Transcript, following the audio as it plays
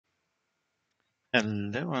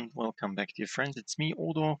Hello and welcome back, dear friends. It's me,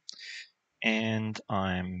 Odo, and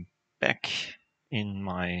I'm back in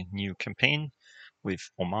my new campaign with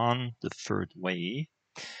Oman, the Third Way.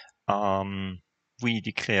 We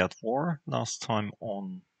declared war last time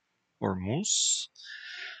on Hormuz.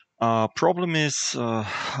 Problem is,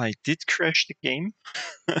 I did crash the game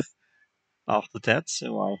after that,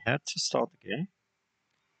 so I had to start again.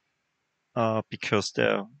 Because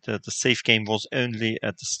the save game was only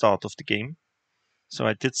at the start of the game. So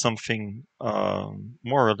I did something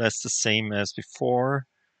more or less the same as before,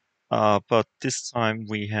 but this time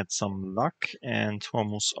we had some luck and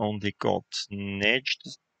Hormuz only got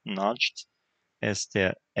nudged as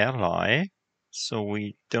their ally, so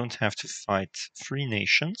we don't have to fight three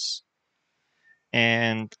nations.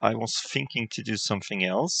 And I was thinking to do something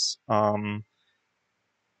else.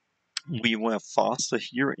 We were faster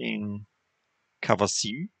here in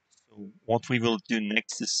Kavasim. So what we will do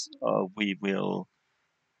next is we will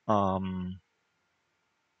um,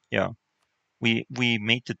 yeah we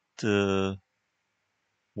made it the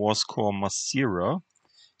was called Masira.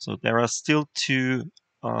 So there are still two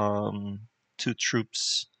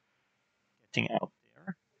troops getting out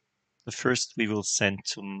there. The first we will send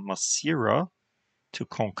to Masira to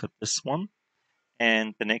conquer this one,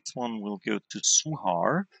 and the next one will go to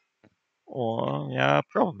Suhar, or yeah,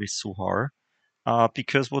 probably Suhar,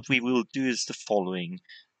 because what we will do is the following.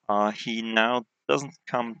 He now doesn't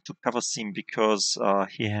come to Kavasim because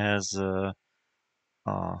he has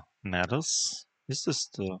matters. Is this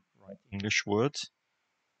the right English word?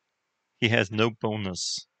 He has no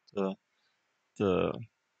bonus. The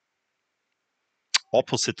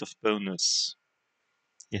opposite of bonus.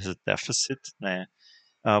 He has a deficit. Nah.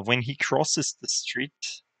 When he crosses the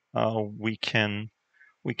street, we can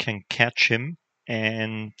catch him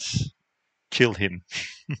and kill him.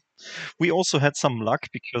 We also had some luck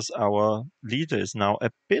because our leader is now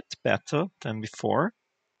a bit better than before.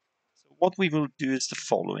 So what we will do is the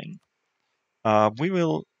following. We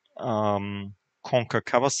will conquer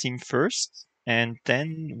Kavasim first, and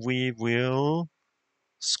then we will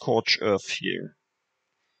scorch earth here.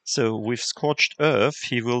 So with scorched earth,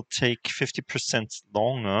 he will take 50%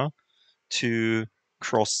 longer to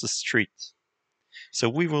cross the street. So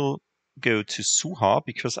we will go to Suha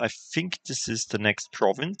because I think this is the next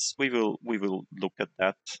province. We will look at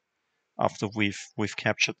that after we've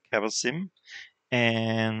captured Kavasim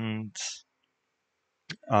and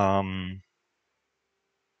um,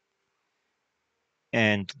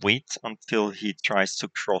 and wait until he tries to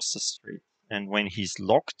cross the street. And when he's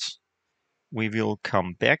locked, we will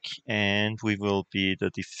come back and we will be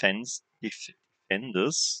the defenders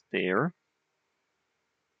there,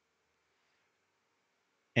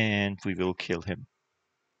 and we will kill him.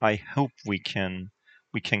 I hope we can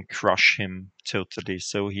crush him totally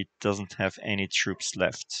so he doesn't have any troops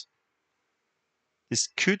left. This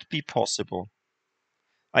could be possible.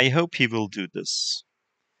 I hope he will do this.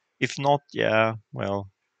 If not, yeah,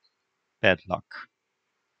 well, bad luck.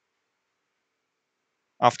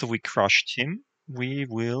 After we crushed him, we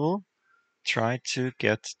will try to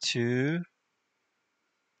get to...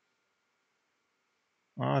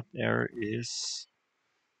 there is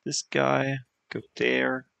this guy. Go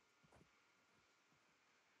there.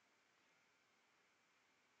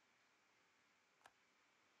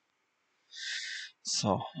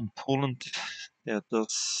 So in Poland, there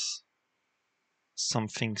does some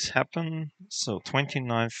things happen. So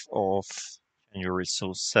 29th of January,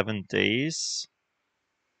 so 7 days.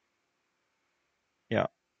 Yeah,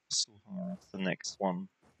 so the next one.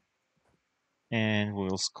 And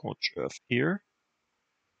we'll scorch earth here.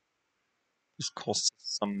 This costs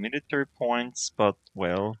some military points, but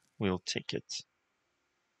well, we'll take it.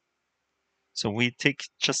 So we take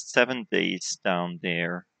just 7 days down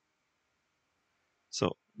there.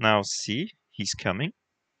 So now see, he's coming.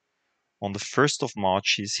 On the 1st of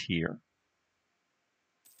March, he's here.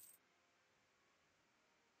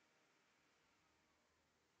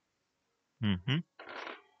 Mm-hmm.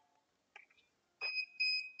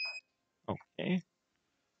 Okay.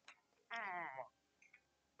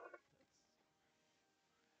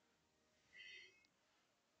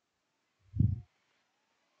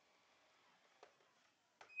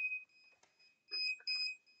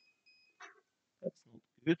 That's not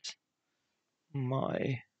good.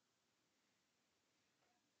 My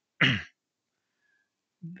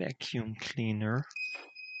vacuum cleaner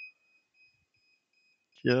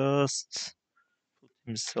just put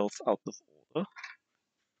himself out of order.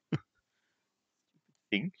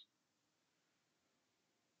 Think,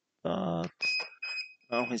 but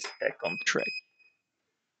now he's back on track.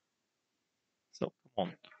 So come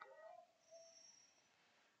on,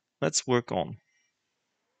 let's work on.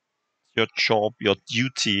 your job, your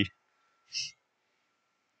duty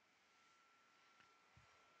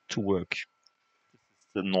to work.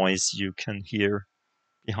 The noise you can hear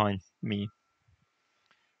behind me.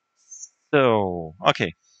 So,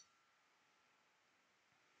 okay.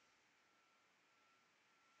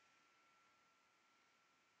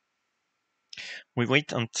 We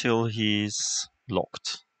wait until he's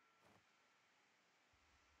locked.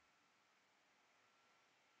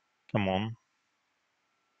 Come on.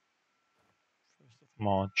 1st of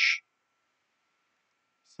March.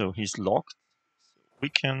 So he's locked. So we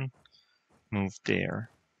can move there.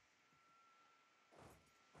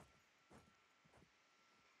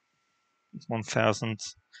 1,000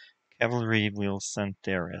 cavalry will send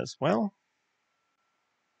there as well.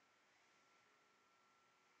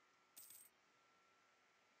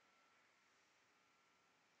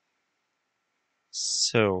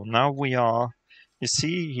 So now we are, you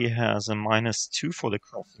see, he has a -2 for the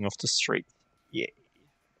crossing of the strait. Yay.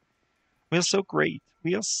 We are so great.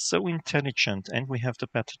 We are so intelligent, and we have the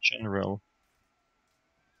better general.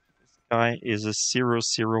 This guy is a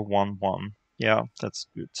 0011. Yeah, that's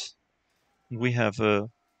good. We have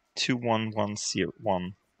a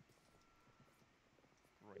 2111.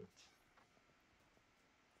 Great.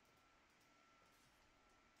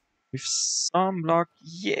 With some luck,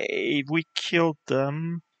 yay, we killed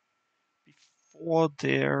them before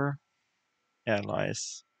their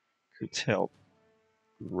allies could help.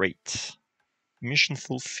 Great. Mission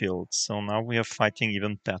fulfilled, so now we are fighting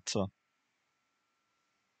even better.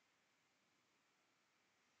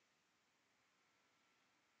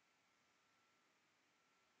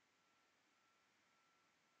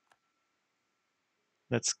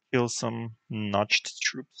 Let's kill some nudged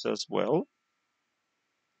troops as well.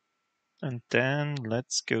 And then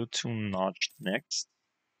let's go to nudged next.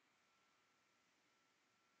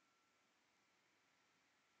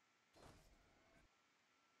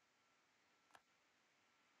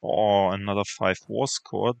 Oh, another 5 war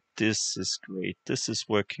score. This is great. This is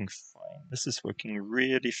working fine. This is working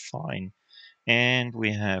really fine. And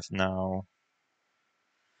we have now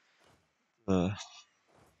the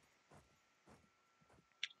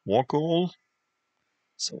war goal.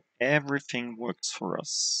 So everything works for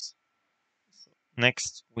us. So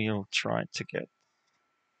next, we'll try to get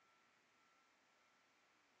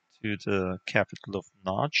to the capital of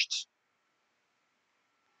Najd.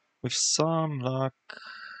 With some luck.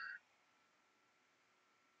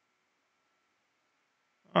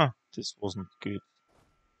 Ah, this wasn't good.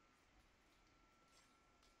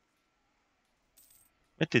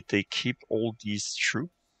 Where did they keep all these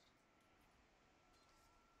troops?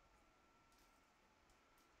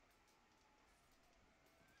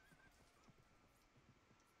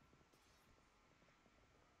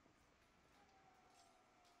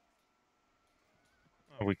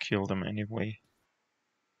 Oh, we killed them anyway.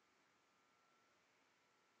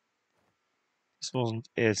 This wasn't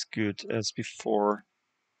as good as before.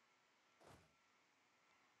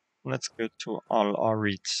 Let's go to Al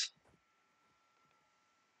Arid.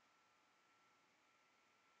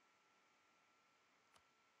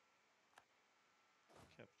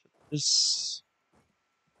 Capture this.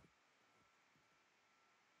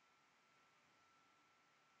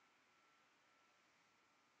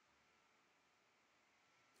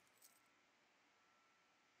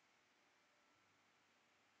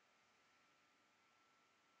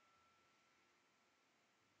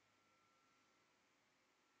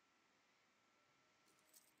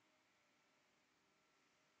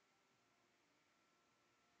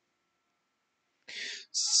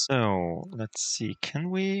 So, let's see. Can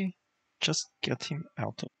we just get him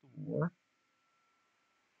out of the war?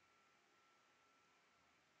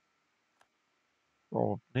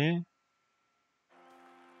 Probably.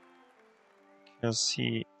 Because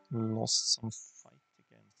he lost some fight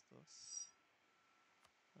against us.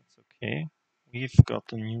 That's okay. We've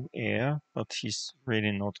got a new heir, but he's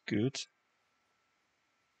really not good.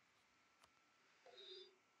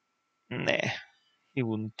 Nah, he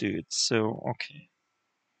wouldn't do it. So, okay.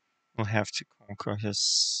 We'll have to conquer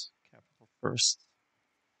his capital first.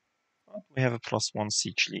 But we have a +1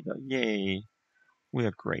 siege leader. Yay! We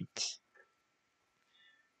are great.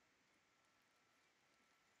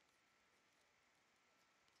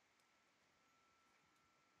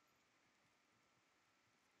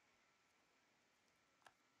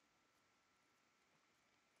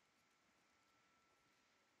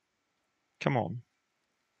 Come on.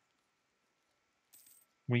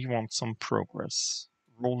 We want some progress.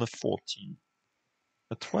 Roll a 14.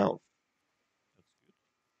 A 12. That's good.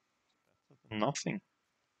 Better than nothing.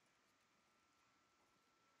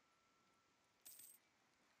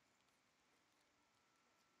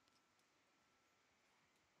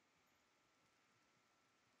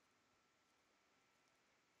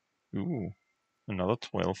 Ooh, another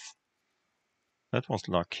 12. That was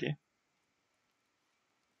lucky.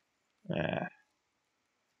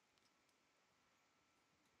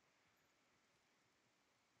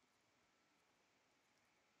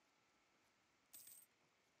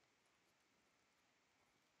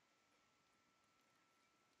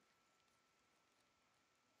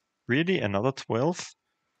 Really? Another 12?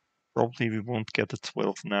 Probably we won't get a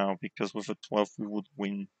 12 now, because with a 12 we would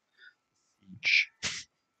win each.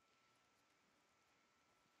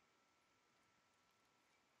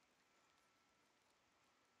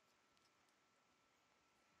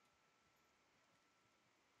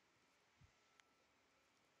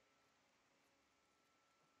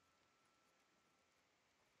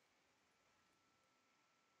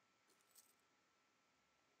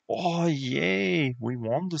 Oh, yay! We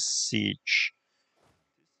won the siege.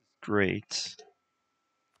 Great.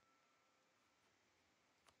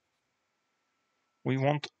 We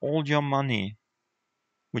want all your money,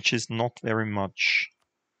 which is not very much.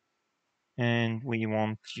 And we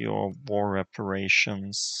want your war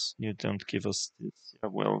reparations. You don't give us this. Yeah,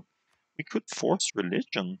 well, we could force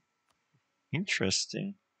religion.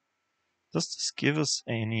 Interesting. Does this give us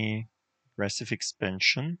any aggressive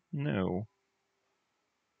expansion? No.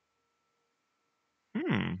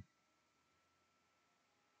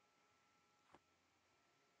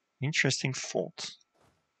 Interesting thought.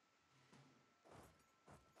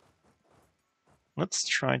 Let's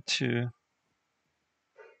try to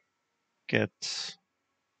get...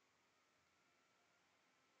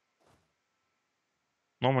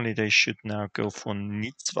 Normally they should now go for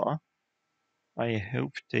Nizwa. I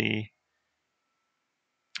hope they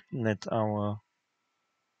let our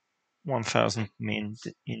 1000 men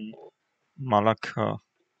in Malacca,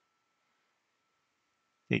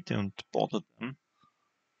 they don't bother them.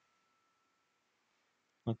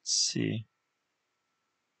 Let's see.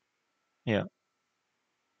 Yeah.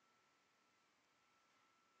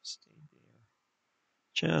 Stay there.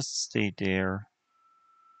 Just stay there.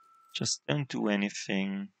 Just don't do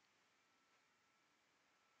anything.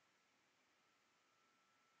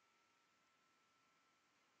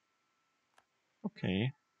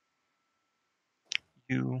 Okay.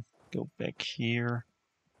 You go back here.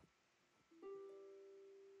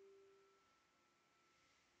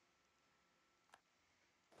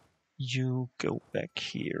 You go back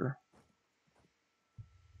here.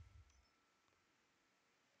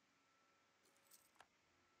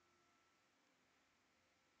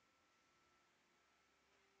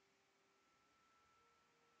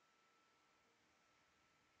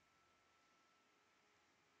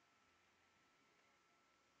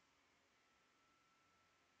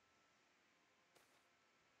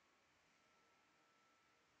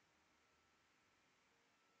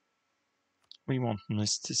 We want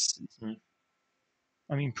mysticism.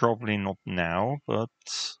 I mean, probably not now, but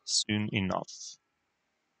soon enough.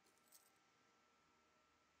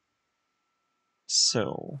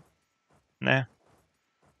 So, nah,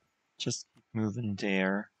 just keep moving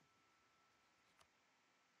there.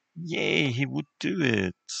 Yay, he would do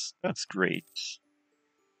it. That's great.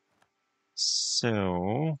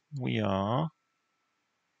 So, we are...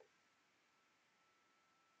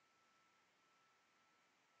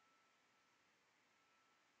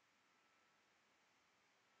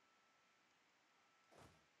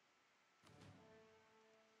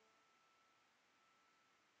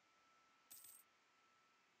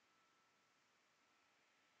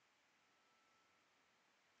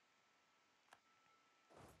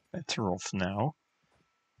 better off now.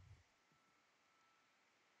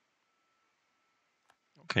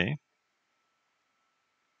 Okay.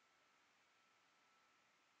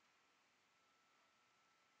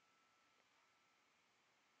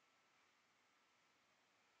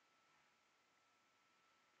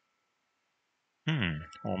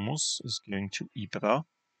 Hormuz is going to Ibra.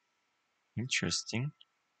 Interesting.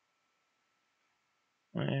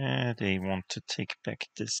 They want to take back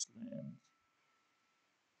this land.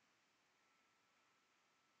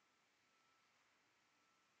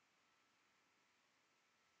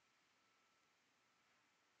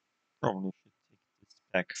 Probably should take this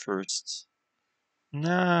back first.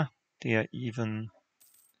 Nah, they are even...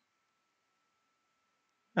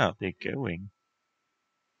 Oh, they're going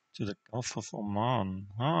to the Gulf of Oman.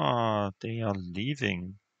 Ah, they are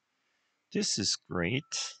leaving. This is great.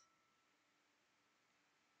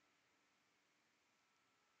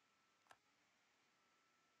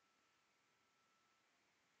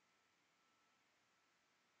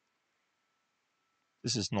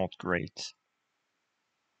 This is not great.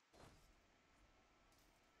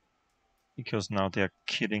 Because now they're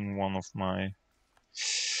killing one of my...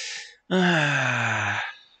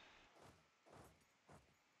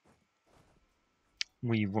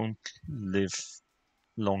 we won't live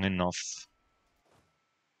long enough.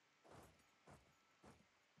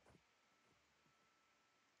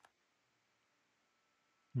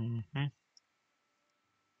 Mm-hmm.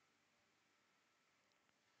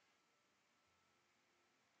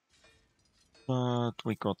 But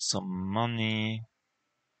we got some money,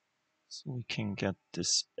 so we can get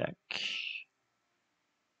this back.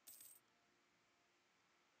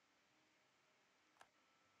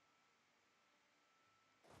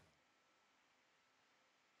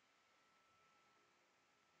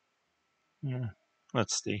 Yeah,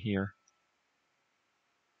 let's stay here.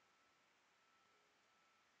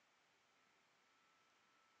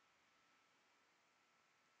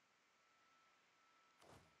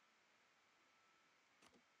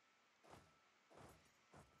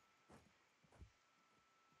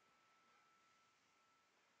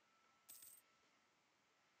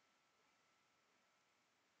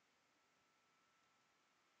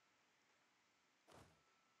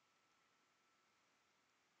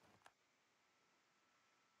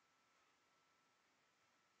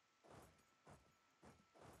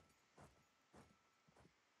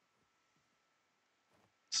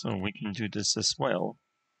 So we can do this as well.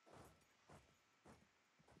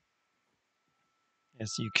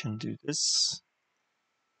 Yes, you can do this.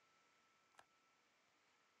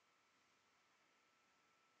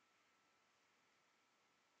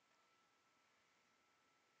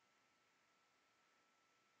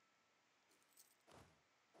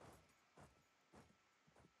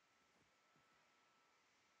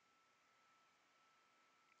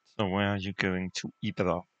 So where are you going to,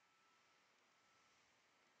 Ibra?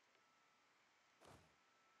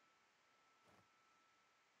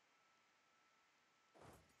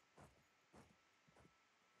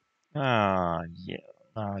 Ah, yeah.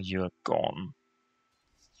 Now you're gone.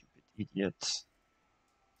 Stupid idiot.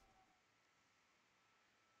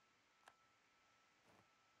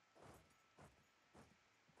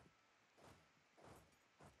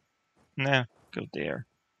 Nah, go there.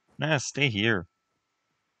 Nah, stay here.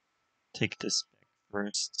 Take this back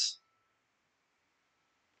first.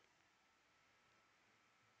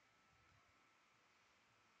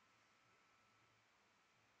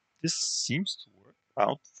 This seems to work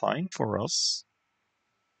out fine for us.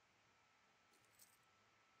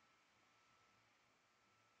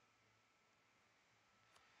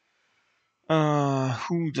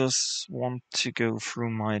 Who does want to go through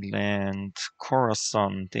my land?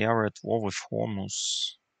 Khorasan, they are at war with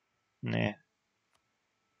Hormuz. Nah.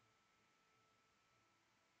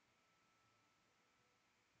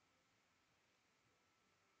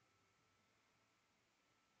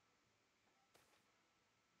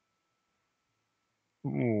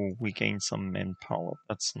 Ooh, we gain some manpower.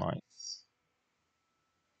 That's nice.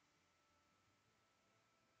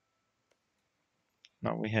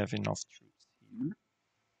 Now we have enough troops here.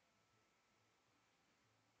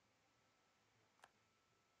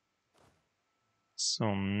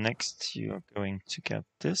 So next you're going to get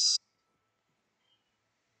this.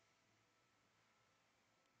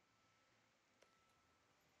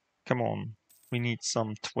 Come on, we need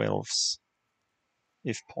some 12s,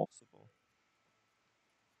 if possible.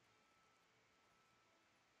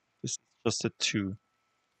 This is just a 2.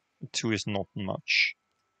 A 2 is not much.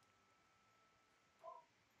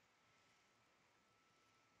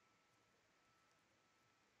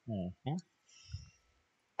 Mm-hmm.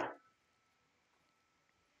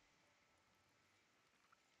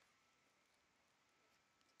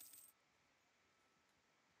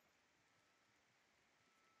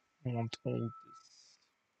 I want all this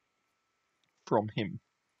from him.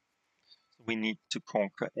 So we need to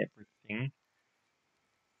conquer everything.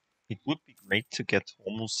 It would be great to get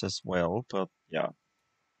Hormuz as well, but yeah.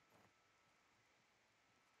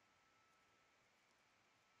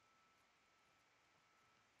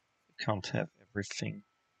 We can't have everything.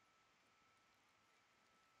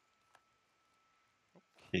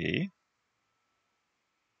 Okay.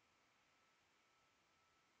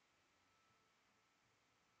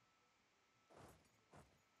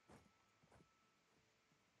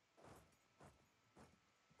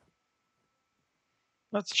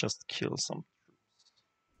 Let's just kill some troops.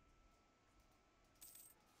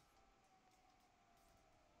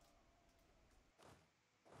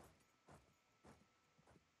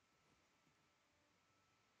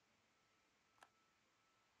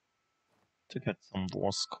 To get some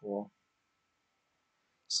war score.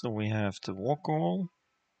 So we have the war goal.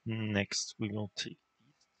 Next we will take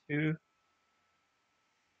these two.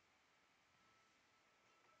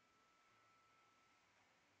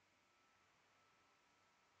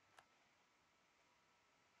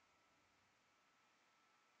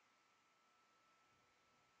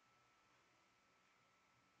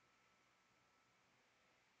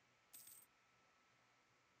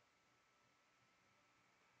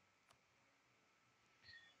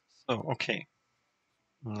 So, okay.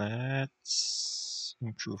 Let's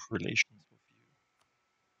improve relations with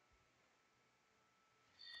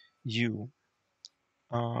you.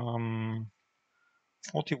 You,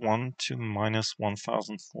 41 to minus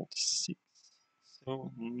 1046.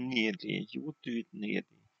 So nearly, you would do it nearly.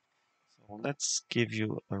 So let's give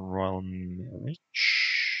you a royal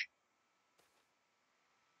marriage.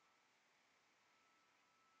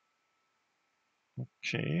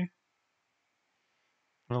 Okay.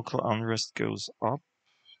 Local unrest goes up.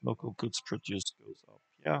 Local goods produced goes up.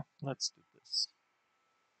 Yeah, let's do this.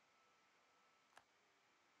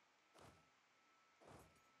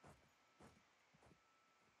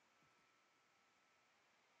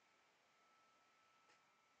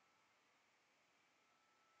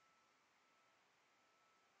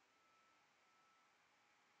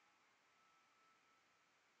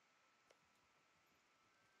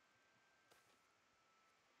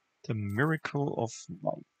 The miracle of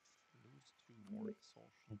life. Lose 2 more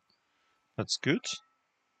exhaustion. That's good.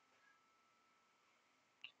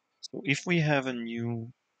 So if we have a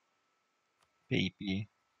new baby,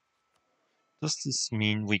 does this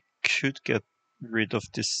mean we could get rid of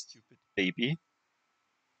this stupid baby?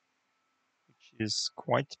 Which is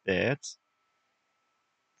quite bad.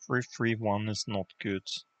 331 is not good.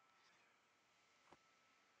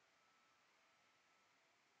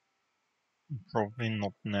 Probably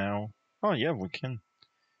not now. Oh yeah, we can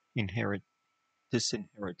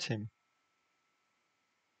disinherit him.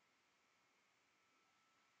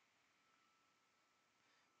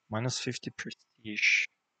 Minus 50 prestige.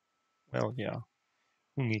 Well, yeah.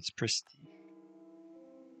 Who needs prestige?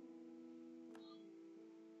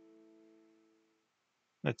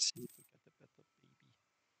 Let's see if we get a better baby.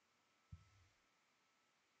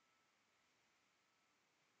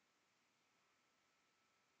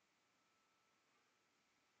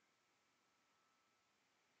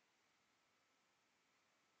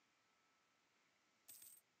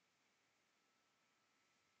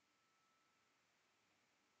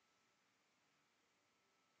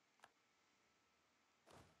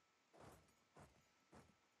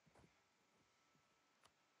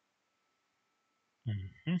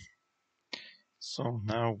 Mhm. So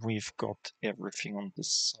now we've got everything on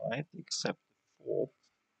this side except the fort.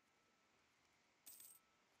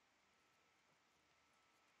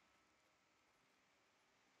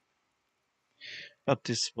 But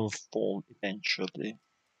this will fall eventually.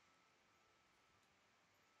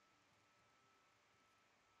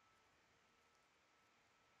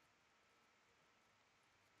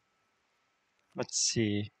 Let's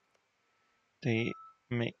see. They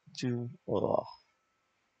may do. Ugh,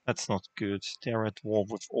 that's not good. They're at war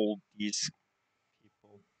with all these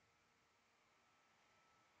people.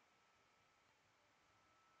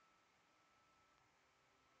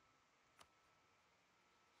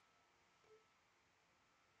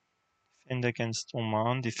 Defend against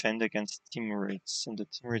Oman, defend against Timurids, and the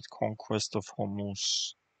Timurid conquest of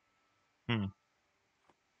Hormuz.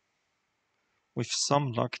 With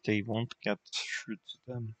some luck, they won't get through to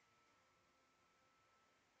them.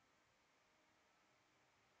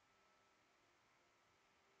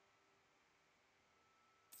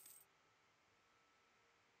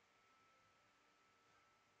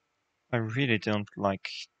 I really don't like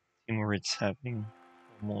Timurids having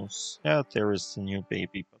Hormuz. Yeah, there is the new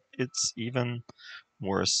baby, but it's even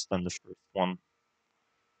worse than the first one.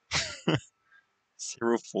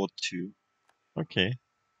 042. Okay,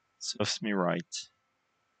 serves me right.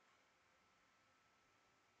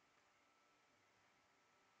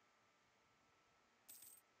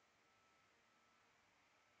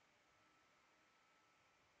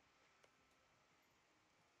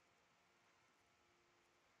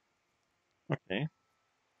 Okay.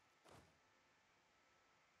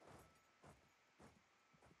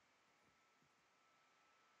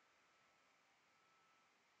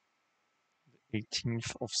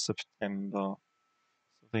 18th of September.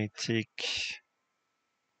 So they take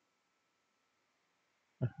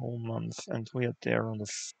a whole month, and we are there on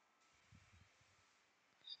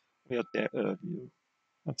we are there earlier.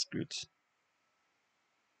 That's good.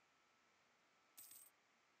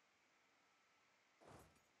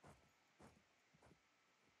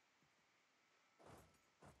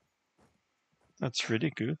 That's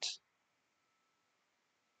really good.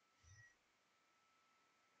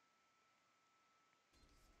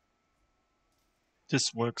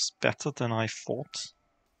 This works better than I thought.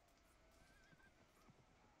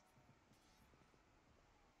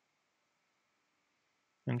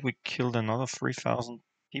 And we killed another 3,000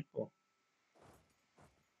 people.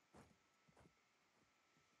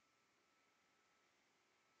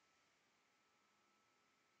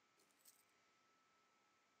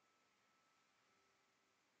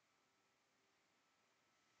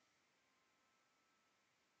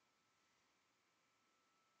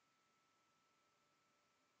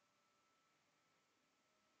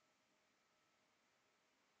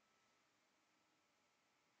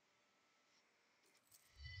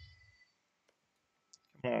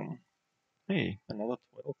 Come on. Hey, another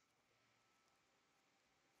 12.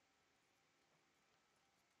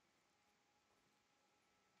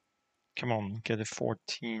 Come on, get a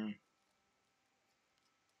 14.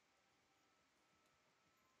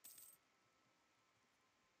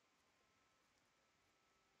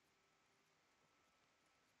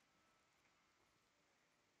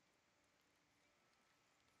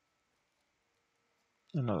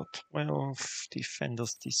 Another 12.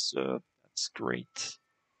 Defenders desert. That's great.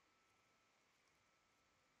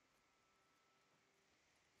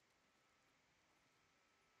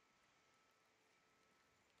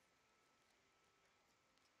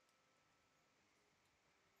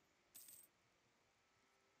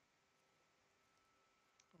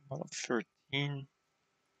 Another 13.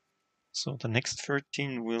 So the next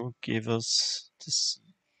 13 will give us the sea.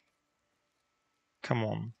 Come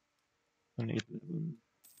on. An 11.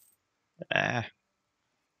 Ah,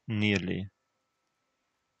 nearly.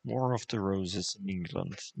 War of the Roses in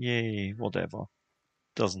England. Yay, whatever.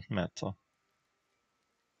 Doesn't matter.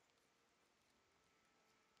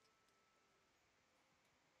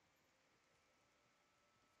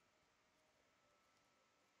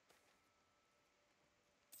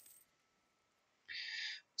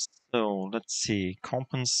 So let's see.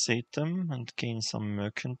 Compensate them and gain some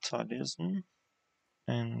mercantilism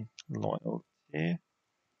and loyalty.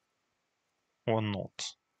 Or not.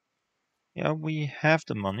 Yeah, we have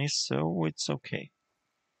the money, so it's okay.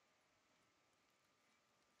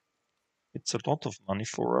 It's a lot of money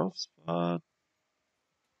for us, but...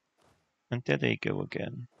 And there they go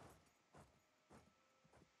again.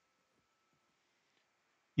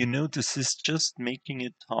 You know, this is just making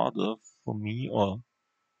it harder for me, or...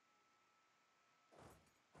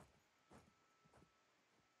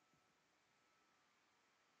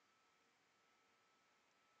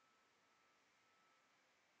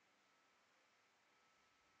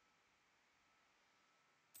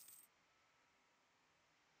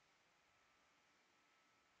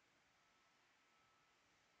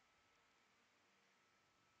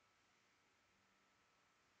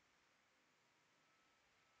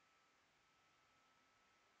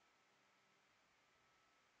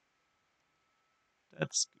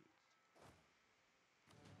 That's good.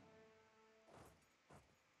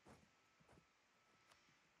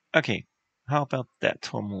 Okay, how about that,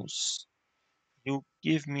 Hormuz? You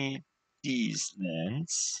give me these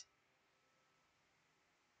lands,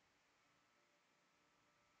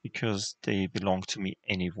 because they belong to me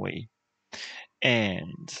anyway.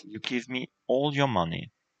 And you give me all your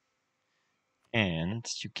money. And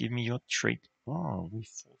you give me your trade. Oh, we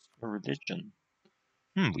forced a religion.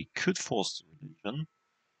 We could force the religion.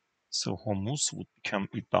 So Hormuz would become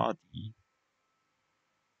Ibadi.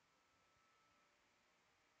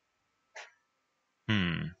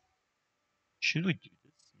 Hmm. Should we do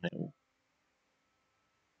this? No.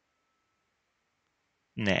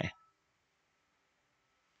 Nah.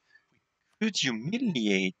 Could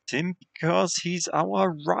humiliate him because he's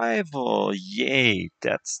our rival. Yay.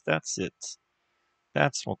 That's it.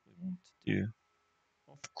 That's what we want to do.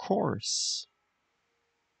 Of course.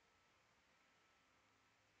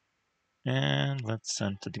 And let's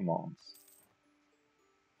send the demands.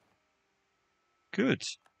 Good.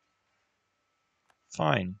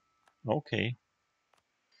 Fine. Okay.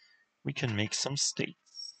 We can make some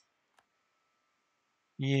states.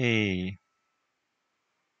 Yay.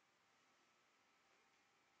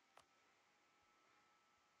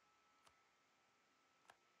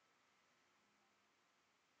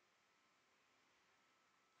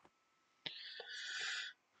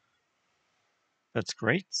 That's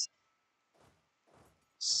great.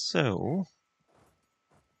 So,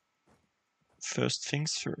 first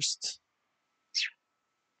things first.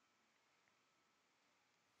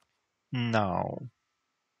 Now,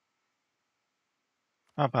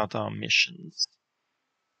 how about our missions?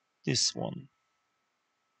 This one.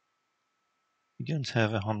 We don't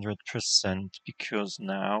have 100% because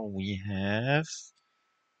now we have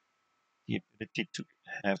the ability to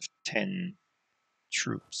have 10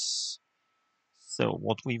 troops. So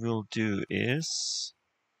what we will do is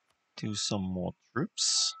do some more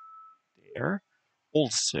troops there.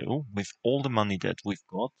 Also, with all the money that we've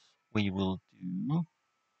got, we will do...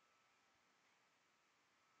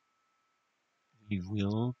 We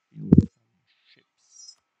will build some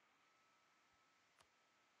ships.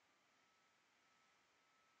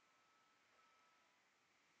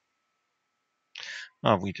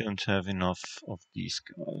 Ah, we don't have enough of these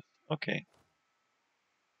guys. Okay.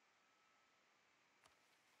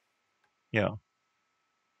 Yeah.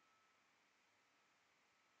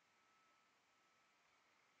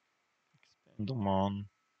 Expand Oman.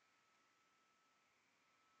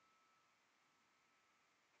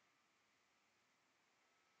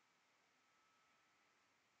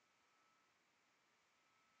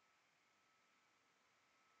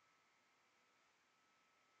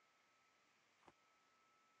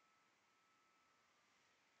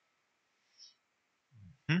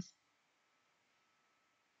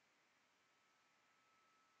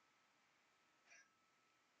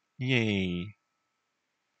 Yay.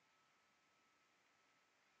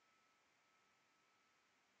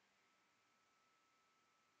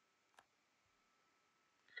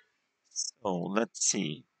 So let's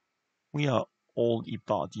see. We are all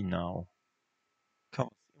Ibadi now. Cover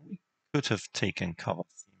theme. We could have taken cover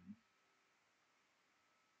theme.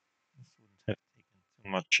 This wouldn't have taken too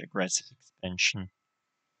much aggressive expansion.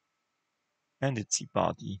 And it's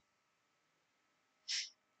Ibadi.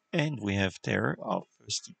 And we have there our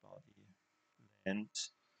first Ibadi land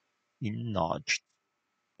in Najd.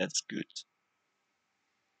 That's good.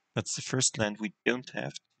 That's the first land we don't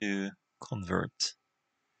have to convert.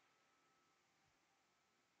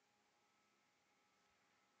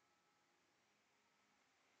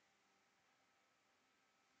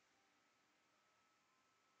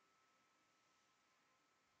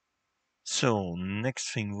 So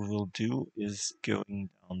next thing we will do is going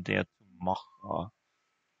down there to Macha.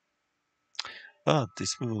 But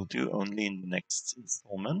this we will do only in the next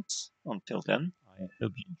installment. Until then, I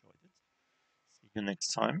hope you enjoyed it. See you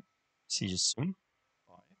next time. See you soon.